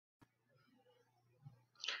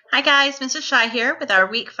Hi guys, Mrs. Shy here with our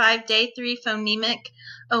week 5, day 3 phonemic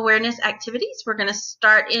awareness activities. We're going to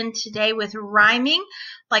start in today with rhyming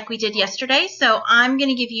like we did yesterday. So I'm going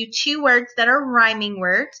to give you 2 words that are rhyming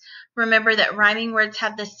words. Remember that rhyming words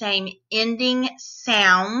have the same ending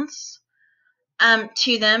sounds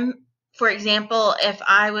to them. For example, if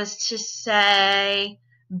I was to say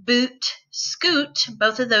boot, scoot,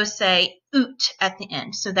 both of those say oot at the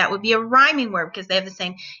end. So that would be a rhyming word because they have the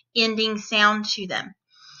same ending sound to them.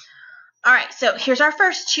 All right, so here's our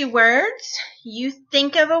first 2 words. You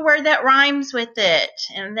think of a word that rhymes with it,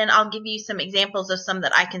 and then I'll give you some examples of some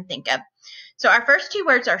that I can think of. So our first 2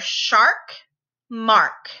 words are shark,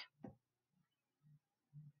 mark.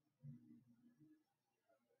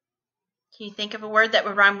 Can you think of a word that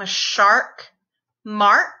would rhyme with shark,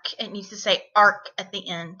 mark? It needs to say ark at the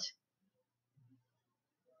end.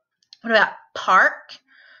 What about park,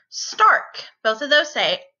 stark? Both of those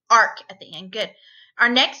say ark at the end. Good. Our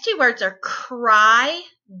next 2 words are cry,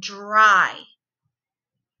 dry.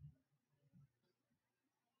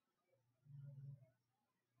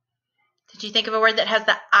 Did you think of a word that has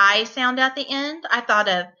the I sound at the end? I thought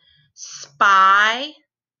of spy,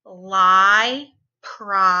 lie,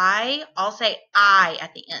 pry. All say I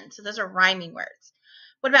at the end. So those are rhyming words.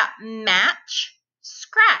 What about match,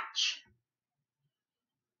 scratch?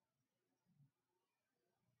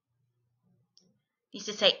 Used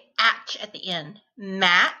to say atch at the end.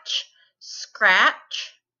 Match,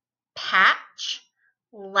 scratch, patch,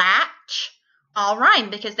 latch. All rhyme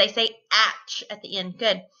because they say atch at the end.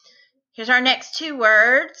 Good. Here's our next 2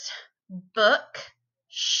 words. Book,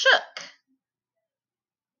 shook.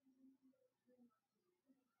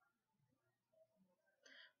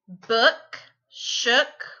 Book, shook.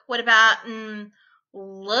 What about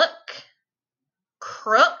look,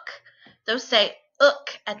 crook? Those say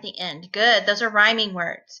ook at the end. Good. Those are rhyming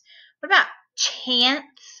words. What about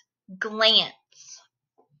chance, glance?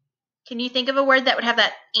 Can you think of a word that would have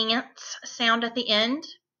that ants sound at the end?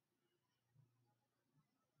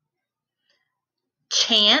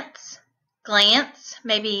 Chance, glance,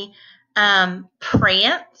 maybe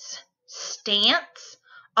prance, stance.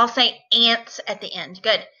 I'll say ants at the end.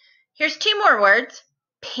 Good. Here's 2 more words.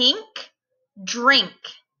 Pink, drink.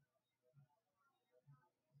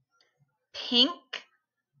 Pink,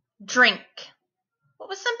 drink. What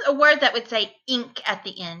was a word that would say ink at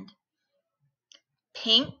the end?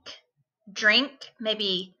 Pink, drink,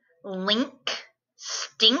 maybe link,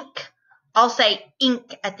 stink. I'll say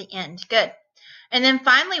ink at the end. Good. And then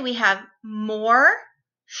finally we have more,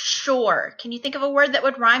 shore. Can you think of a word that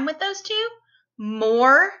would rhyme with those 2?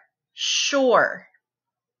 More, shore.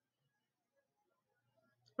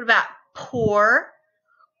 What about pour,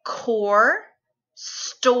 core,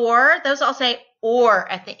 store? Those all say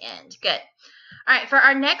or at the end. Good. All right, for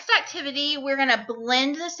our next activity, we're going to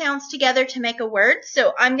blend the sounds together to make a word.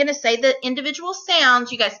 So I'm going to say the individual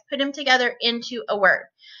sounds. You guys put them together into a word.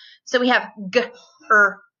 So we have g,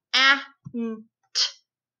 a, n, t.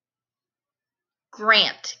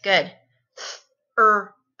 Grant. Good.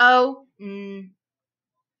 O, n.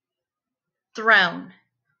 Throne.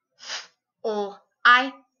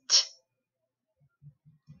 I, t.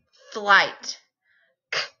 Flight.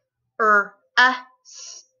 K, a,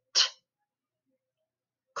 st.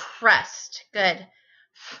 Crust. Good.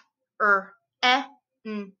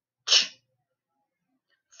 N, ch.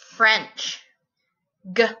 French.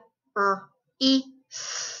 G, e,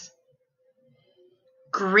 s.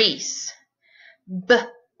 Grease. B,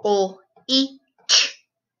 e, ch.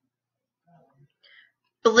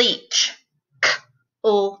 Bleach. K,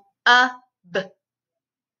 a, b.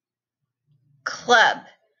 Club.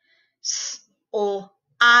 S,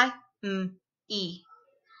 I, m, e.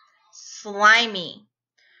 Slimy.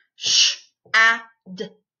 Sh, a, d,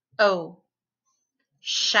 o.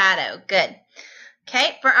 Shadow. Good.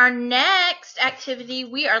 Okay, for our next activity,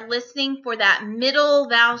 we are listening for that middle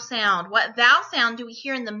vowel sound. What vowel sound do we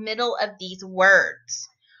hear in the middle of these words?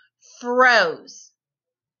 Froze.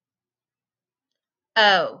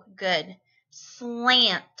 O. Good.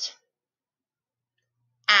 Slant.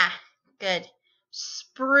 Ah. Good.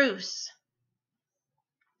 Spruce.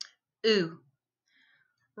 Oo.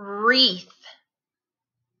 Wreath.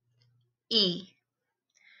 E.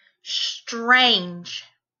 Strange.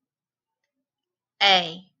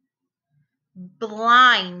 A.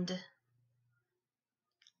 Blind.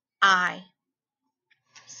 I.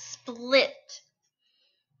 Split.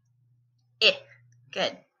 I.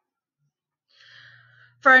 Good.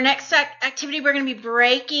 For our next activity, we're going to be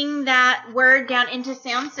breaking that word down into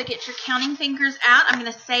sounds. So get your counting fingers out. I'm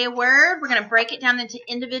going to say a word. We're going to break it down into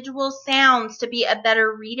individual sounds to be a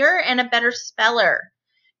better reader and a better speller.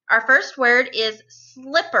 Our first word is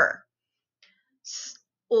slipper.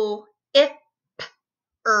 S-l-i-p-er.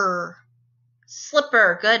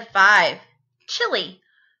 Slipper. Good. 5. Chili.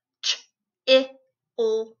 Ch-i-l-e.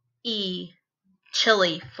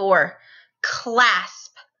 Chili. 4.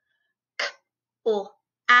 Clasp. K-l-a-s-p.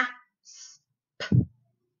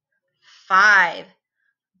 5.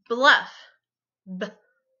 Bluff.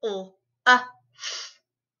 B-l-u-f.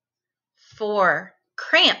 4.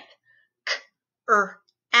 Cramp.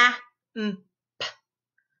 K-r-a-m-p.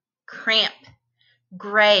 Cramp.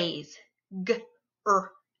 Graze. G-r-a-z.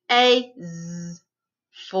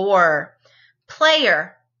 4.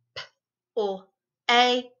 Player.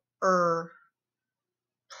 P-l-a-er.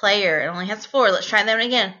 Player. It only has 4. Let's try that one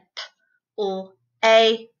again.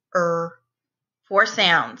 P-l-a-er. 4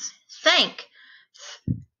 sounds. Thank.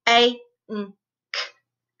 Th-a-n-k.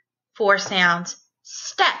 4 sounds.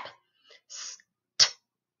 Step.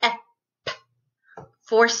 S-t-e-p.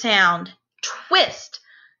 4 sound. Twist.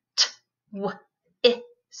 T-w-i-s-t.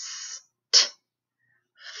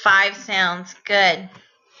 5 sounds. Good.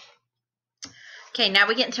 Okay, now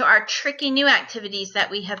we get into our tricky new activities that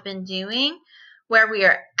we have been doing, where we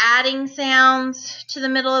are adding sounds to the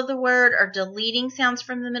middle of the word or deleting sounds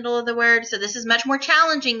from the middle of the word. So this is much more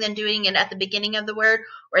challenging than doing it at the beginning of the word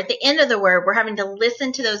or at the end of the word. We're having to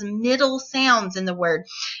listen to those middle sounds in the word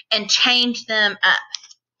and change them up.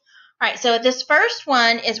 All right, so this first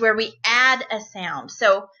one is where we add a sound.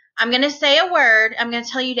 So I'm going to say a word. I'm going to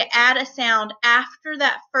tell you to add a sound after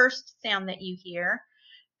that first sound that you hear,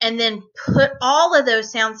 and then put all of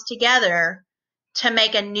those sounds together to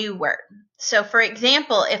make a new word. So, for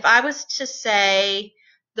example, if I was to say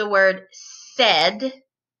the word said,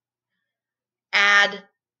 add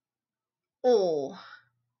ul.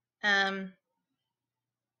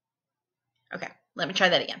 Okay, let me try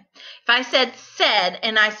that again. If I said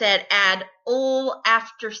and I said add ul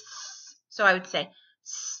after s, so I would say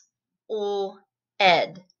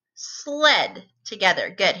s-ul-ed, sled, together.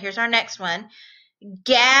 Good. Here's our next one.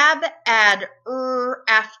 Gab, add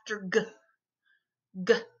after g,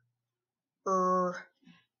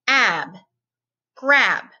 ab,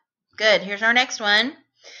 grab. Good. Here's our next one.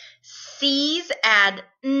 Seize, add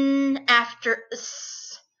n after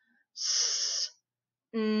s,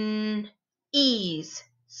 ease,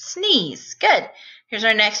 sneeze. Good. Here's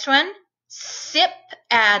our next one. Sip,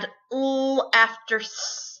 add l after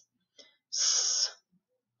s,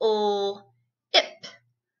 ip,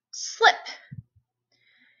 slip.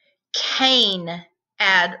 Cane,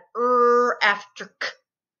 add after k,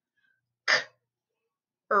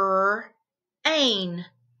 ain,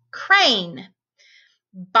 crane.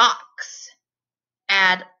 Box,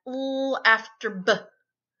 add l after b,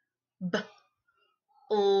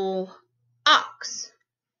 ox,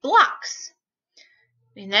 blocks.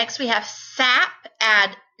 Next we have sap,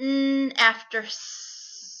 add n after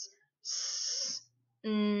s,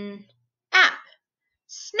 app,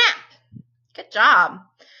 snap. Good job.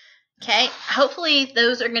 Okay, hopefully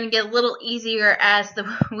those are going to get a little easier as the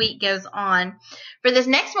week goes on. For this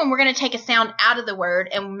next one, we're going to take a sound out of the word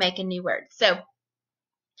and make a new word. So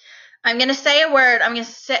I'm going to say a word. I'm going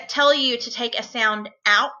to tell you to take a sound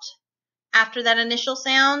out after that initial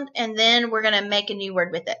sound, and then we're going to make a new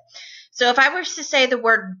word with it. So if I were to say the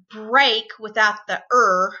word break without the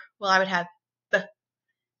well, I would have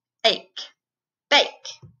ache, bake.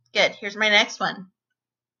 Good. Here's my next one.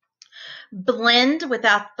 Blend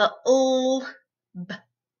without the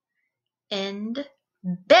end,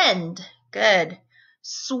 bend. Good.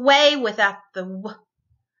 Sway without the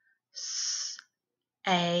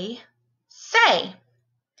say.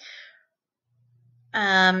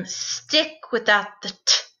 Stick without the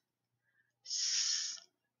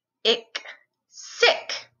sick.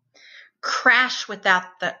 Crash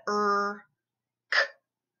without the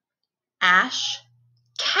ash,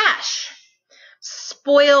 cash.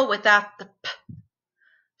 Spoil without the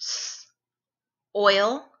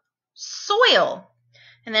oil, soil.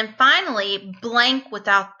 And then finally, blank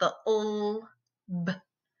without the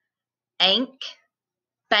ank,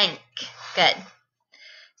 bank. Good.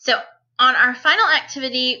 So on our final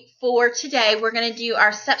activity for today, we're going to do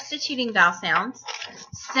our substituting vowel sounds.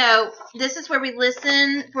 So this is where we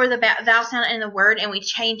listen for the vowel sound in the word and we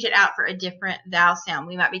change it out for a different vowel sound.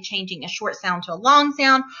 We might be changing a short sound to a long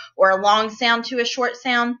sound or a long sound to a short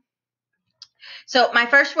sound. So my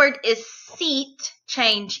first word is seat,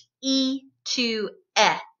 change E to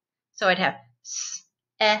E. So I'd have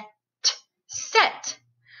set.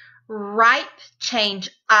 Ripe,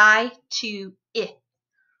 change I to I.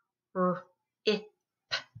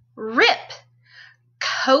 Rip.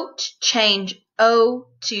 Coat, change O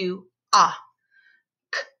to A.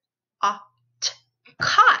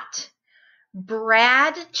 Caught.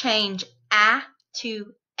 Brad, change a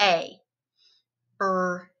to a.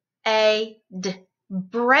 B-r-a-d.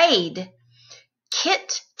 Braid.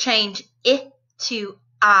 Kit, change I to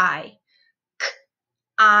I.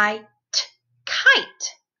 K-I-T.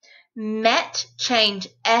 Kite. Met, change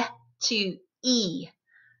E to E.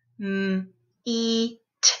 M-E-T.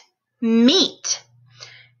 Meet.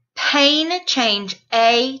 Pain, change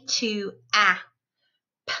A to A.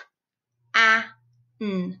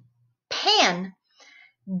 P-A-N. Pan.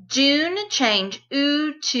 Dune, change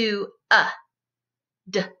U to A.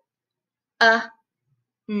 D-A-N.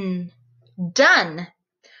 Done.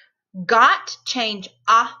 Got, change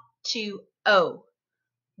A to O.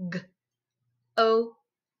 G-O-T.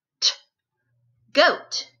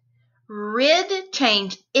 Goat. Rid,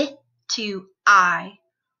 change I to I.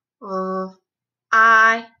 R-I-D.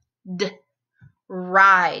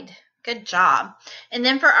 Ride. Good job. And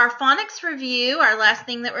then for our phonics review, our last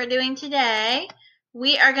thing that we're doing today,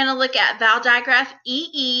 we are going to look at vowel digraph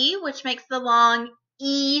EE, which makes the long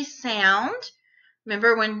E sound.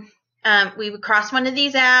 Remember when we would cross one of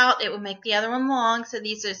these out, it would make the other one long. So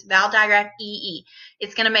these is vowel digraph EE.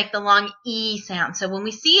 It's going to make the long E sound. So when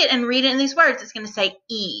we see it and read it in these words, it's going to say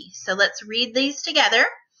E. So let's read these together.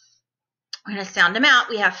 We're going to sound them out.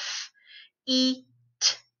 We have f, e,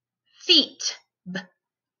 t, feet, b,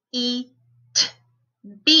 e, t,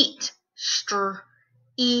 beat, str,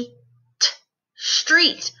 e, t,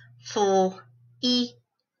 street, fl, e,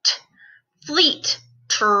 t, fleet,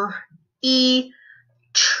 tr, e,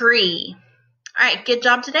 tree. All right, good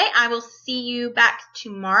job today. I will see you back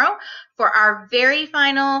tomorrow for our very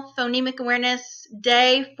final phonemic awareness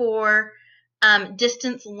day for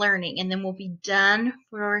distance learning, and then we'll be done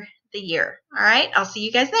for the year. All right, I'll see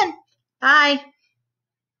you guys then. Bye.